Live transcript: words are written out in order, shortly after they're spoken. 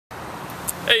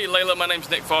Hey Layla, my name's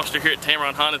Nick Foster here at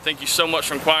Tameron Honda. Thank you so much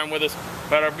for inquiring with us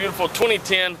about our beautiful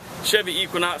 2010 Chevy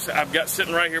Equinox that I've got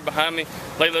sitting right here behind me.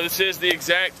 Layla, this is the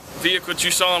exact vehicle that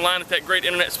you saw online at that great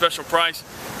internet special price.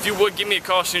 If you would, give me a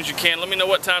call as soon as you can. Let me know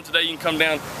what time today you can come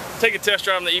down, take a test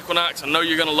drive on the Equinox. I know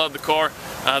you're going to love the car.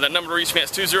 That number to reach me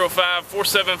is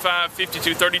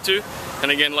 205-475-5232. And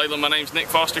again, Layla, my name's Nick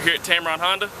Foster here at Tameron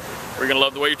Honda. We're going to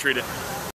love the way you're treated.